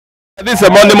This is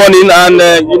a Monday morning, and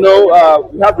we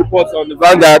have reports on the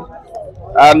Vanguard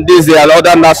and these and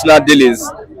other national dailies.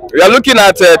 We are looking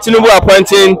at Tinubu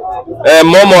appointing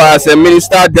Momo as a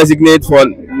minister designate for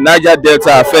Niger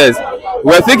Delta affairs.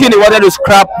 We are thinking he wanted to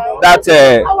scrap that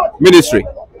ministry.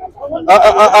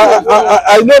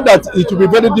 I know that it will be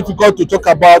very difficult to talk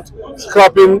about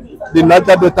scrapping the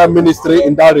Niger Delta ministry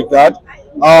in that regard.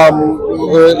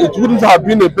 It wouldn't have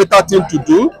been a better thing to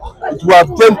do. It would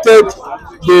have tempted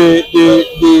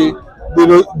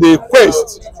the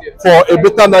quest for a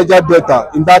better Niger Delta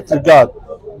in that regard.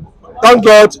 Thank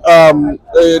God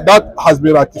that has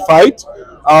been ratified,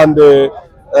 and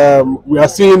we are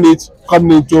seeing it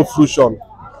coming into fruition.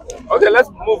 Okay, let's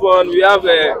move on. We have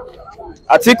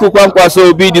Atiku Kwankwaso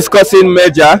will be discussing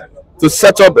merger to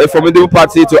set up a formidable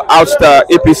party to oust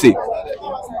APC.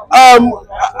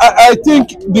 I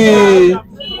think in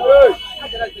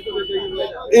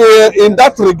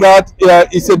that regard,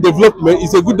 it's a development.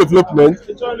 It's a good development.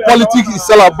 Politics is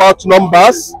all about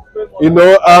numbers, and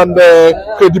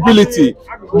credibility.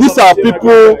 These are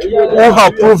people who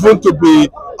have proven to be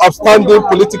outstanding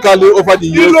politically over the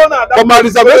years. But my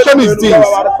reservation is this: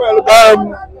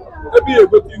 the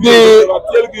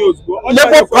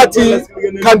Labour Party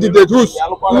candidate who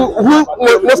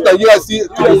most Nigerians see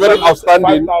to be very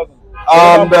outstanding,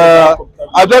 and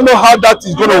I don't know how that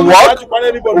is going to work.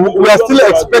 We are still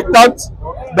expectant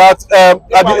that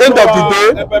at the end of the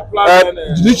day,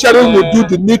 judiciary will do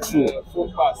the needful.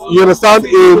 You understand,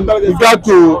 in regard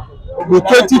to the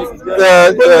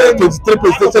 2023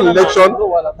 presidential election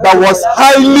that was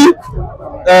highly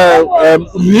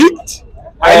rigged.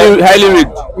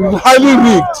 Highly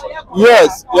rigged,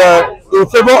 yes, in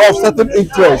favor of certain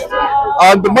interests,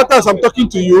 and the matter as I'm talking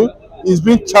to you is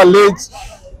being challenged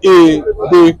in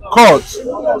the courts.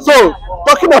 So,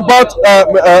 talking about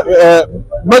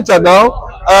merger now,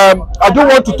 I don't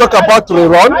want to talk about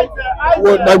rerun.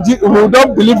 We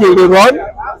don't believe in rerun.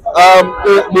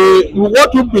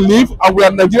 What we believe and we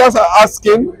are Nigerians are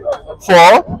asking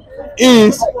for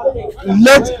is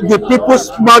let the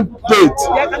people's mandate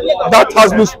that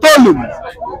has been stolen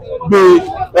be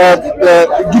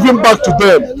given back to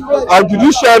them. And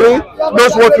judiciary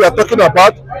knows what we are talking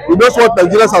about. He knows what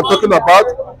Nigerians are talking about.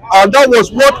 And that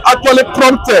was what actually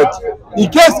prompted, in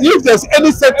case if there's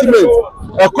any sentiment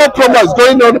or compromise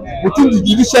going on within the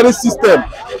judiciary system,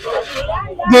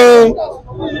 the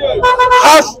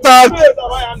hashtag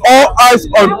all eyes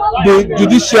on the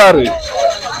judiciary,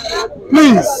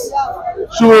 please,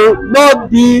 should not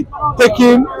be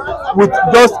taken with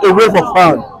just a wave of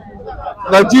hand.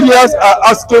 Nigerians are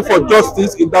asking for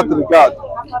justice in that regard.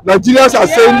 Nigerians are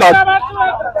saying that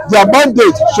their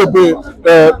mandate should be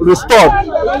restored.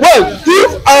 Well,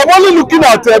 if I am only looking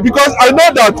at because I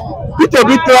know that Peter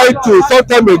tried to some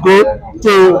time ago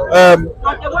to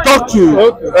talk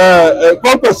to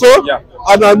Kwankwaso,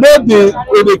 and I know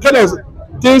the kind of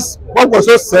things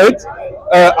Kwankwaso said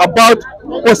about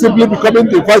possibly becoming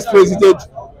the vice president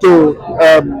to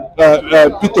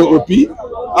Peter Obi,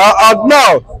 and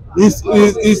now is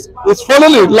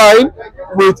falling in line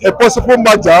with a possible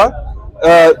merger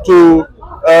to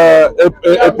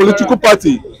a political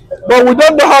party. But we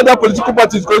don't know how that political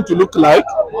party is going to look like,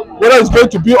 whether it's going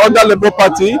to be under Labour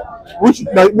Party, which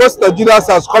most Nigerians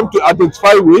has come to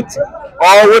identify with,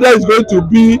 or whether it's going to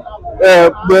be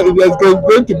there's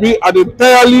going to be an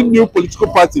entirely new political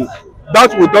party.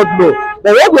 That we don't know.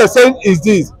 But what we are saying is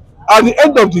this: at the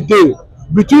end of the day,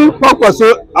 between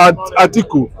Kwankwaso and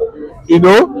Atiku, we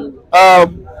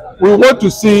want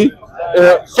to see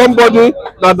somebody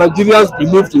that Nigerians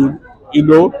believe in,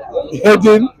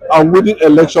 heading and winning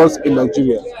elections in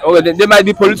Nigeria. Okay, there might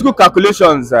be political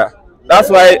calculations. That's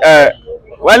why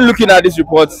when looking at this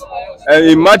report,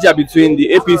 a merger between the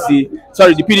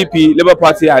the PDP, Labour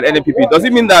Party, and NPP, does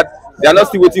it mean that they are not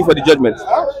still waiting for the judgment?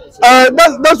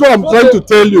 That's what I'm trying to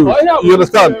tell you. You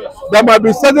understand? There might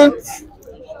be certain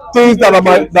things that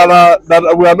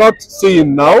we are not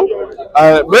seeing now.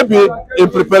 Maybe in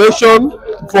preparation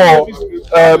for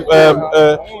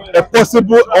a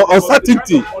possible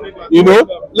uncertainty.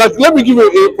 Like let me give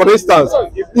you for instance,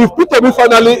 if P2B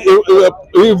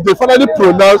if they finally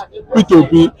pronounce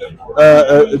P2B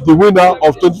the winner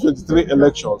of 2023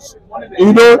 elections,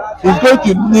 he's going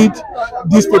to need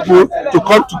these people to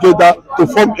come together to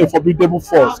form a formidable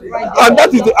force, and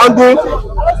that is the angle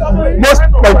most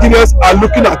Nigerians are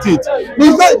looking at it.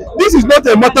 This is not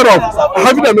a matter of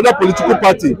having another political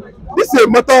party. This is a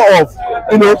matter of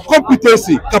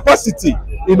competency, capacity,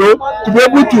 to be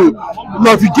able to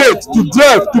navigate, to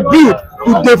drive, to build,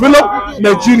 to develop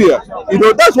Nigeria You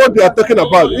know, that's what they are talking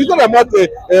about. It's not about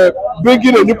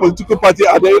bringing a new political party.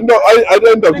 At the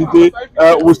end of the day,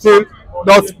 we still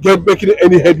not making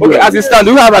any headway. Okay, as it stands,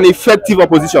 do you have an effective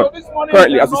opposition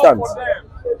currently as it stands?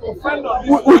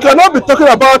 We cannot be talking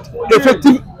about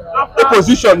effective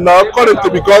opposition now currently,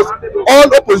 because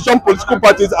all opposition political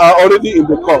parties are already in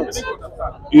the court,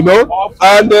 you know,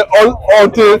 and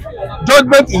until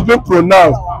judgment is being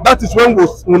pronounced, that is when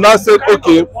we now say,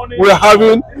 okay, we are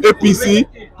having APC,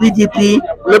 PDP,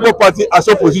 Labour Party as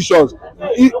oppositions,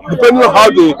 depending on how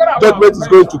the judgment is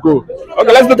going to go.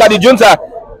 Okay, let's look at the junta.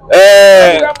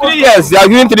 3 years, they are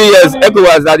giving 3 years.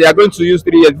 ECOWAS that they are going to use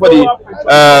 3 years before they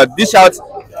dish out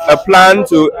a plan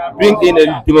to bring in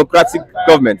a democratic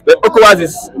government. But ECOWAS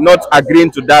is not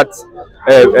agreeing to that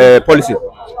policy.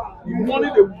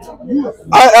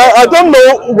 I don't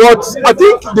know what. I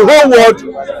think the whole world,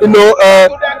 you know,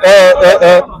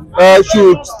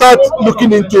 should start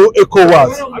looking into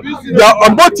ECOWAS. Their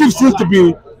motive seems to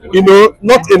be, you know,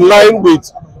 not in line with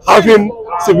having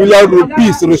civilian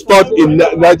peace restored in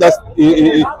Niger,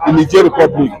 in Niger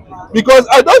Republic, because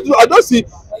I don't see.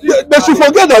 They should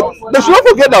forget that. They should not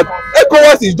forget that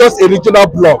ECOWAS is just a regional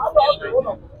bloc.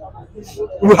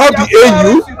 We have the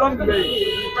AU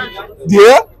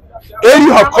there.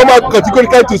 AU have come out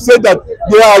categorically to say that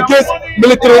they are against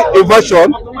military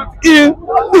invasion in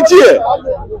Niger.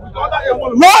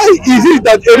 Why is it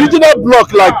that a regional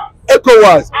bloc like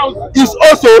ECOWAS is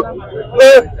also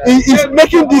is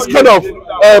making this kind of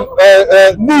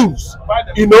moves,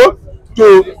 you know,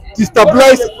 to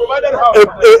destabilize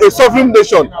a sovereign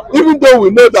nation, even though we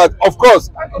know that, of course,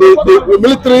 the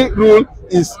military rule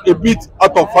is a bit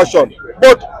out of fashion,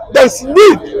 but there's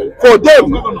need for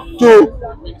them to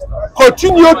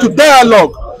continue to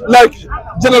dialogue. Like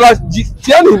General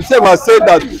Tian himself has said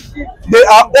that they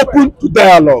are open to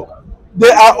dialogue. They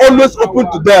are always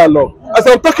open to dialogue. As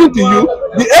I'm talking to you,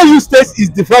 the AU state is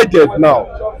divided now.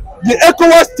 The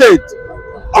ECOWAS state,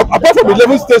 apart from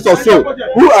 11 states or so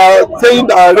who are saying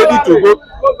they are ready to go,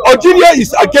 Algeria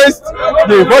is against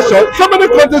the invasion. So many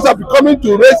countries are becoming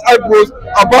to raise eyebrows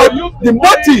about the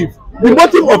motive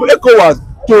of ECOWAS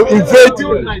to invade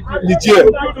Niger.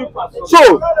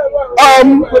 So,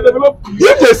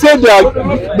 if they say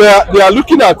they are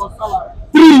looking at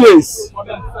 3 years,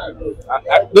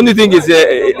 Don't you think it's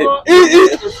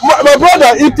my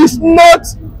brother, it is not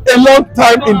a long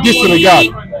time in this regard.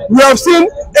 We have seen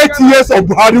 8 years of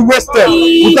Buhari wasted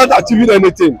without achieving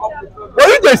anything. But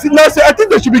if they now say, I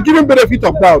think they should be given benefit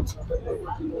of doubt,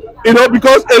 you know,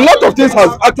 because a lot of things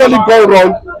has actually gone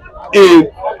wrong in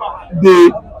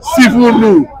the civil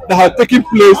rule that has taken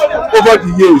place over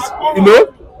the years. You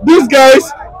know, these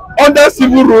guys under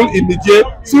civil rule in Niger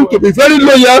seem to be very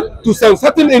loyal to some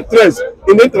certain interests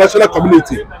in the international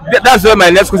community. That's where my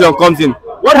next question comes in.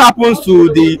 What happens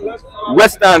to the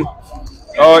Western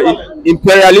or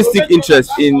imperialistic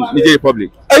interest in Niger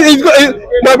Republic?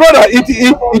 My brother,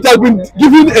 it has been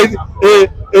given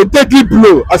a deadly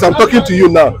blow as I'm talking to you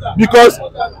now, because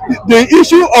the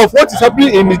issue of what is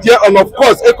happening in Niger and of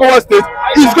course ECOWAS state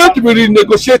is going to be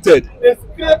renegotiated.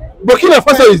 Burkina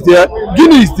Faso is there,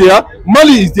 Guinea is there,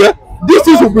 Mali is there. These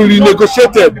things will be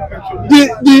renegotiated.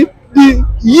 The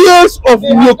years of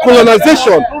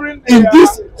neocolonization in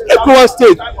this ECOWAS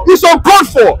state is uncalled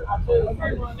for.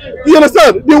 You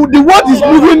understand? The world is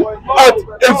moving at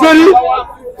a very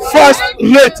fast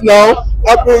rate now.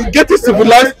 Getting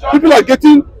civilized. People are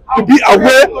getting to be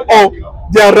aware of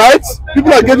their rights.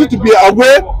 People are getting to be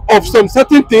aware of some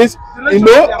certain things, you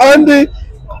know, and they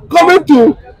coming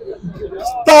to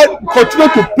continue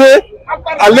to pay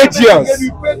allegiance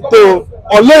to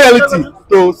or loyalty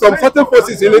to some certain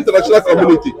forces in the international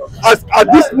community. At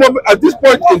this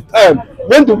point in time,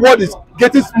 when the world is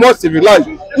getting more civilized,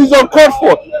 it's uncalled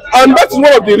for, and that is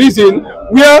one of the reasons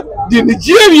where the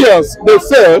Nigerians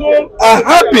themselves are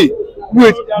happy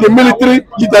with the military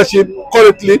leadership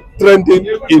currently trending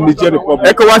in Niger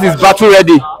Republic. ECOWAS is battle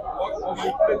ready.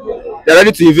 They're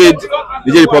ready to invade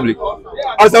Niger Republic.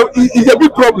 It's a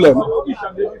big problem.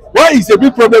 Why is a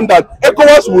big problem that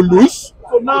ECOWAS will lose?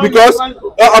 Because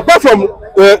apart from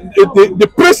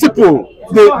the principle,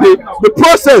 the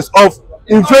process of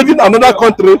invading another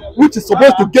country, which is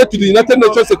supposed to get to the United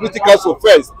Nations Security Council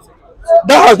first,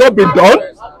 that has not been done.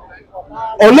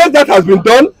 Unless that has been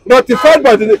done, ratified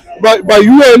by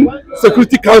UN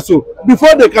Security Council,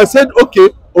 before they can say, okay,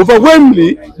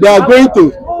 overwhelmingly they are going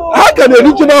to. How can a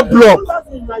regional bloc?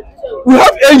 We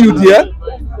have AU there.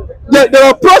 There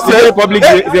are processes. The Republic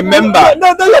is a member.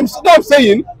 I'm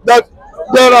saying that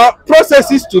there are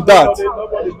processes to that.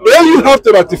 AU have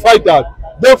to ratify that.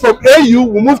 Then from AU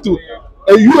we move to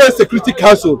a UN Security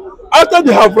Council. After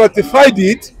they have ratified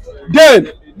it,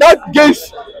 then that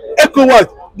gives ECOWAS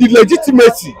the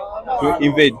legitimacy to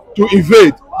invade.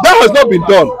 That has not been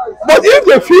done. But if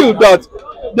they feel that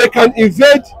they can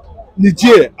invade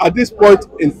Niger at this point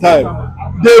in time,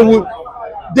 they will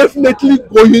definitely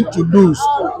going to lose.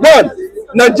 One,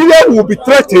 Nigeria will be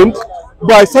threatened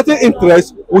by certain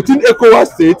interests within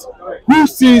ECOWAS states who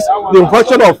sees the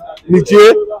invasion of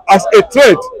Niger as a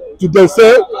threat to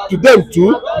themselves, to them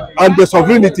too, and their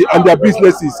sovereignty and their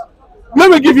businesses. Let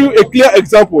me give you a clear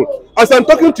example. As I'm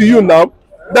talking to you now,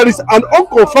 there is an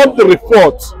unconfirmed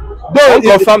report.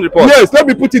 Unconfirmed report? Yes, let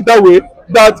me put it that way,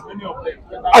 that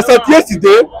as at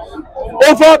yesterday,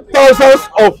 over thousands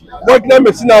of Wagner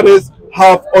mercenaries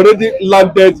have already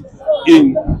landed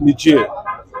in Niger.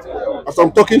 As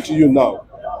I'm talking to you now.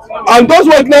 And those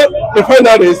Wagner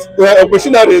mercenaries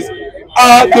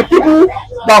are the people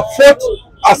that fought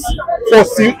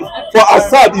for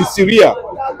Assad in Syria.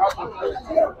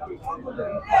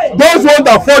 Those ones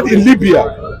that fought in Libya,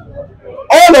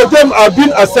 all of them are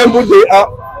being assembled. They are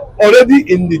already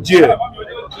in Niger.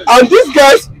 And these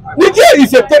guys, Niger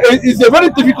is a very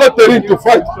difficult terrain to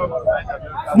fight.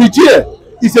 Niger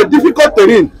is a difficult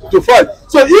terrain to fight.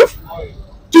 So if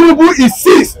Tinubu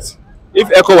insists, if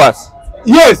ECOWAS,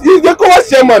 yes, he's the ECOWAS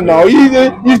chairman now.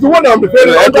 He's the one I'm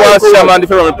referring to. ECOWAS chairman,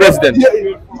 different from the president. Yeah,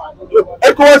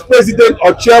 ECOWAS president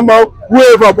or chairman,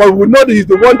 whoever, but we know that he's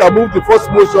the one that moved the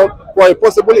first motion for a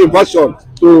possible invasion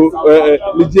to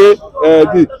Niger.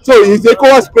 So he's the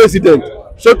ECOWAS president,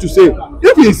 so to say.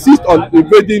 If he insists on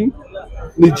invading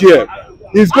Niger,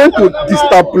 he's going to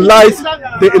destabilize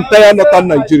the entire northern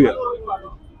Nigeria.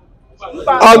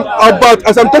 And about,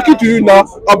 as I'm talking to you now,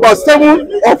 about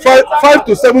 5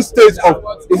 to 7 states of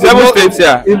in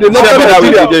the northern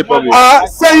Nigeria are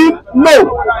saying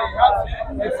no.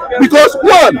 Because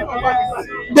one,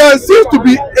 there seems to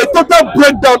be a total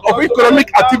breakdown of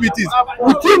economic activities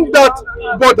within that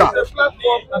border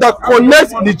that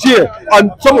connects Niger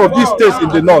and some of these states in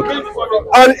the north.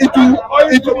 And it will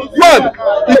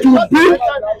bring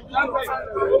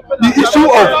the issue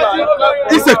of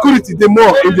insecurity the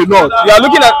more in the north. You are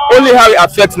looking at only how it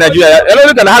affects Nigeria. You are not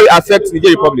looking at how it affects Niger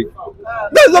Republic.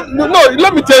 No,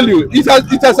 let me tell you, it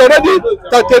has already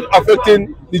started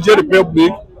affecting Niger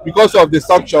Republic because of the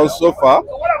sanctions so far.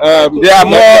 They are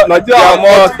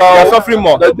suffering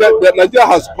more. Nigeria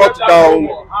has cut down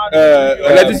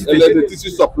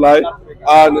electricity supply,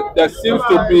 and there seems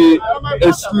to be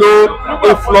a slow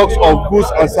influx of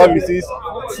goods and services,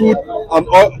 food and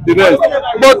all the rest.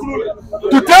 But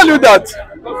to tell you that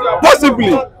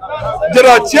possibly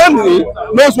General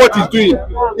Tinubu knows what he's doing.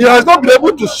 He has not been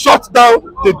able to shut down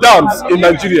the dams in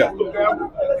Nigeria.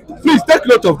 Please take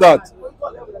note of that.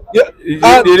 Yeah,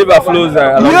 the river flows.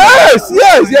 Yes,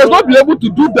 he has not been able to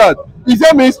do that.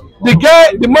 That means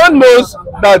the man knows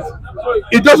that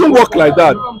it doesn't work like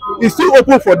that. He's still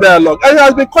open for dialogue, and he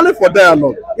has been calling for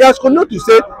dialogue. He has continued to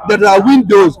say that there are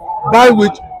windows by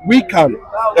which we can,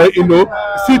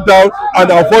 sit down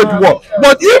and avoid war.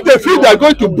 But if they feel they are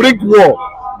going to bring war,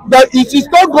 that it is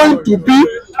not going to be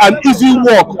an easy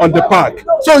walk on the park.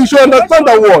 So you should understand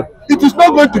that word. It is not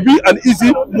going to be an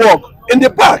easy walk in the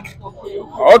park.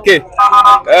 Okay,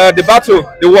 the battle,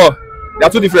 the war, they are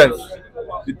two different.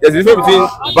 There's a difference between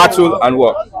battle and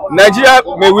war. Nigeria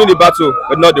may win the battle,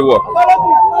 but not the war.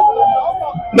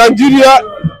 Nigeria,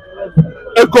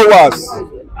 ECOWAS,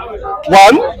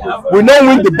 one, will not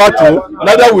win the battle,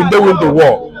 neither will they win the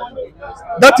war.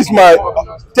 That is my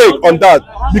take on that,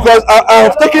 because I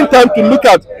have taken time to look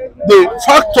at the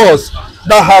factors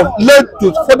that have led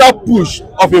to further push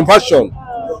of invasion,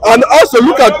 and also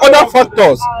look at other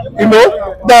factors,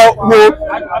 that will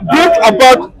bring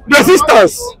about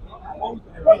resistance.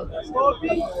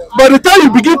 By the time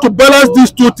you begin to balance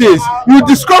these two things, you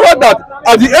discover that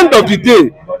at the end of the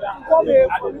day,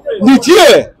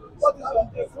 Niger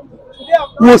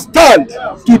will stand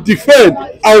to defend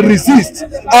and resist.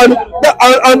 And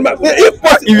if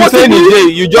you say Niger,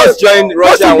 you just join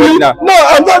Russia and Wagner. No,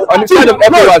 I'm not. On the side of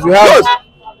ECOWAS, we have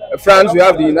France, we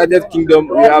have the United Kingdom,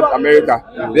 we have America.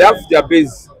 They have their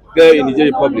base there in Niger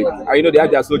Republic, and they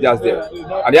have their soldiers there,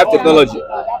 and they have technology.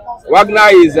 Wagner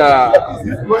is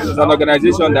an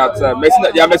organization that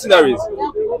they are mercenaries.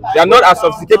 They are not as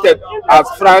sophisticated as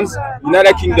France,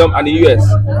 United Kingdom, and the US.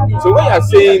 So when you are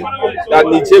saying that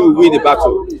Niger will win the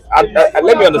battle,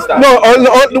 let me understand. No,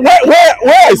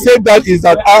 where I say that is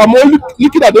that I am only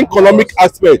looking at the economic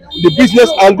aspect, the business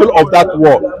angle of that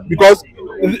war, because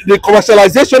the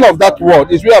commercialization of that war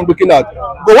is where I'm looking at.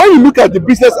 But when you look at the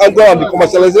business angle and the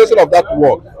commercialization of that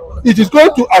war, it is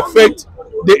going to affect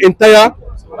the entire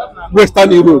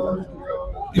Western Europe.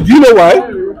 Do you know why?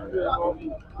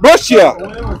 Russia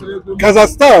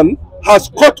Kazakhstan has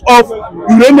cut off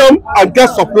uranium and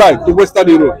gas supply to Western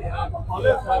Europe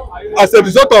as a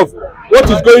result of what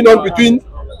is going on between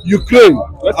Ukraine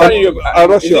and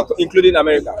Russia, including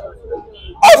America.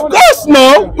 Of course,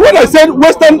 now when I said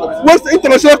Western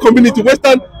international community,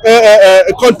 Western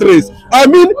countries, I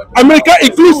mean America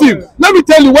inclusive. Let me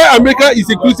tell you why America is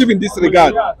inclusive in this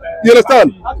regard. You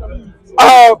understand?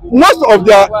 Most of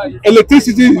their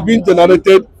electricity is being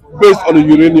generated based on the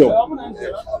uranium.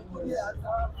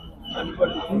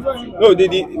 No,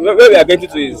 where we are getting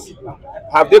to is,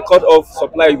 have they cut off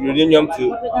supply of uranium to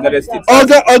the United States?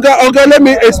 Oga, let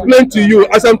me explain to you.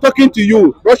 As I'm talking to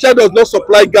you, Russia does not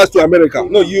supply gas to America.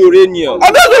 No, uranium.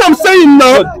 And that's what I'm saying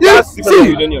now. No,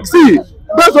 see,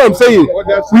 that's what I'm saying.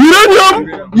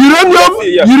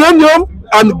 Uranium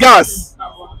and gas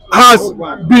has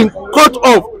been cut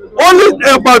off. Only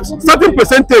about certain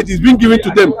percentage is being given to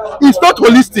them. It's not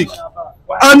holistic.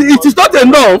 And it is not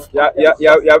enough.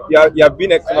 You have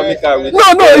been economical with no.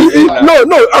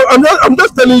 I'm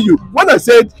just telling you. When I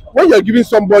said when you are giving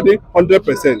somebody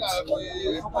 100%,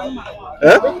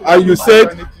 and you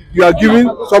said you are giving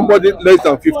somebody less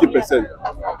than 50%,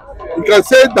 you can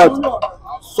say that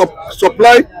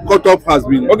supply cutoff has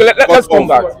been. Okay, let's come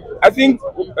back. I think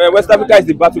West Africa is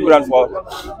the battleground for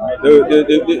the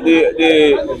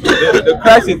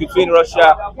crisis between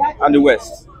Russia and the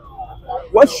West.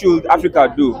 What should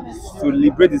Africa do to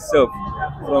liberate itself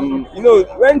from,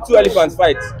 when two elephants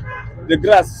fight, the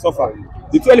grass suffer.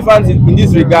 The two elephants in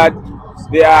this regard,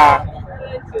 they are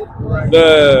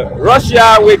the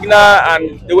Russia, Wagner,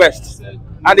 and the West.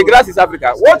 And the grass is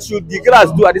Africa. What should the grass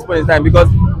do at this point in time? Because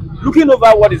looking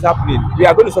over what is happening, we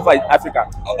are going to suffer in Africa.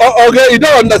 Okay, you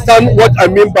don't understand what I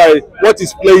mean by what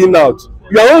is playing out.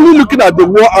 You are only looking at the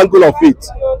war angle of it.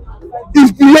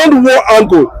 It's beyond war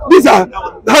angle. These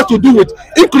has to do with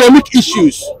economic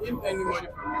issues.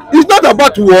 It's not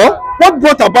about war. What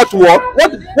brought about war?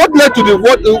 What led to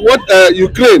the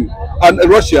Ukraine and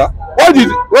Russia? Why did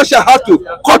Russia have to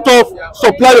cut off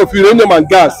supply of uranium and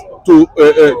gas to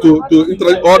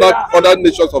other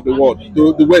nations of the world,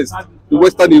 to the West, to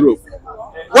Western Europe?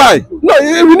 Why? No,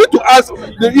 we need to ask.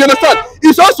 You understand?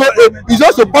 It's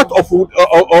also part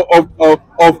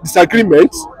of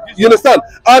disagreements. You understand?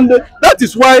 And that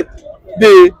is why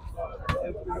the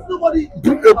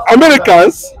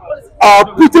Americans are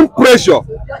putting pressure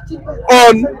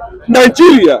on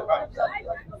Nigeria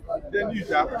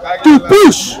to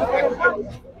push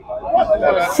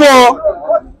for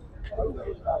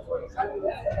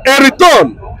a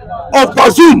return of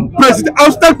Bazoum,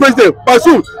 outside President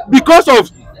Bazoum, because of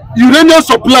uranium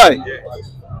supply.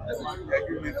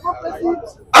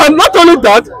 And not only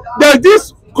that, there's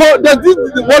this what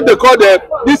they call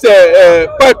this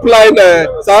pipeline,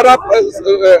 Sahara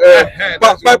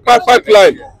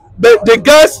pipeline. The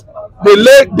gas, the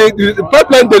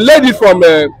pipeline, they laid it from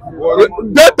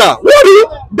Delta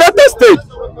State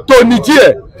to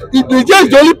Niger. Niger is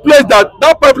the only place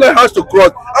that pipeline has to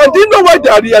cross. And do you know why they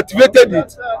reactivated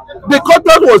it? The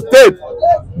contract was dead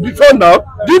before now.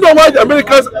 Do you know why the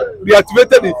Americans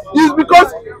reactivated it? It's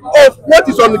because of what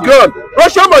is on the ground.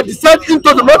 Russia might decide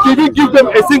not to even give them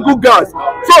a single gas.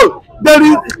 So they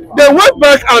went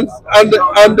back and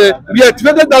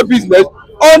reactivated that business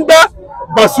under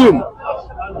Bazoum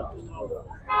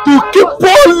to keep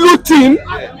polluting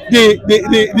the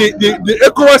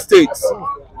ECOWAS states.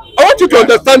 I want you to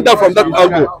understand that from that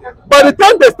angle. By the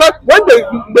time when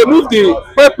they move the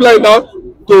pipeline now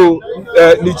to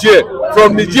Niger,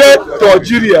 from Niger to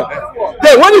Algeria,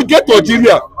 then when you get to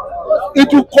Algeria,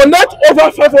 it will connect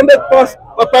over 500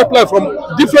 pipeline from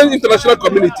different international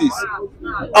communities.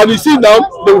 And you see now,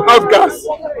 they will have gas.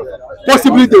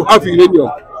 Possibly they will have uranium.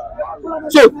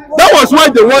 So that was why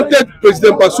they wanted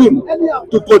President Bazoum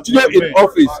to continue in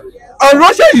office. And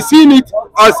Russia is seeing it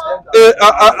as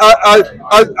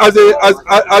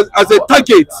a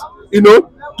target,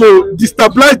 to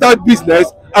destabilize that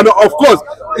business, and of course,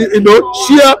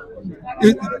 share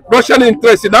Russian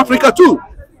interests in Africa too.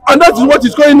 And that is what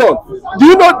is going on. Do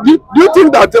you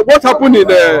think that what happened in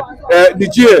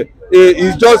Niger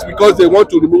is just because they want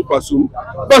to remove Bazoum?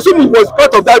 Bazoum was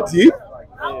part of that deal,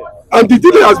 and the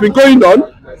deal has been going on.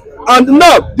 And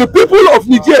now the people of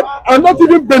Niger are not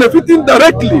even benefiting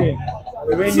directly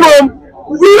from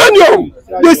uranium,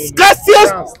 the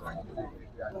scarcest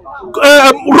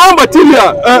raw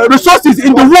material resources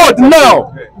in the world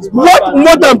now. What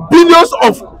more than billions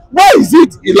of. Why is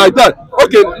it like that?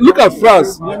 Okay, look at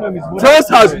France. France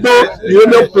has no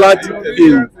uranium plant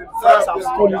in.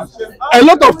 A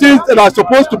lot of things that are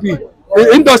supposed to be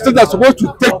industries that are supposed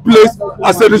to take place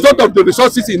as a result of the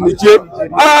resources in Niger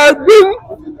are being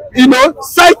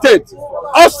sighted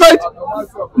outside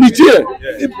Niger,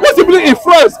 possibly in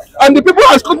France, and the people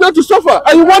has continued to suffer,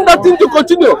 and you want that thing to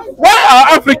continue. Why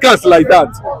are Africans like that?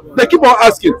 They keep on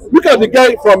asking. Look at the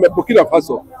guy from Burkina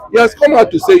Faso. He has come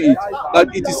out to say that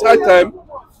it is high time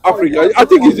Africa. I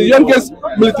think he's the youngest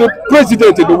military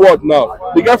president in the world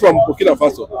now. The guy from Burkina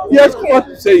Faso. He has come out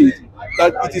to say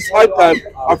that it is high time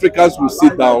Africans will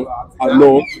sit down and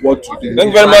know what to do. Thank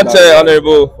you very much,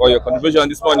 Honorable, for your contribution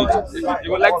this morning.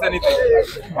 You would like anything?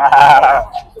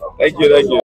 Thank you.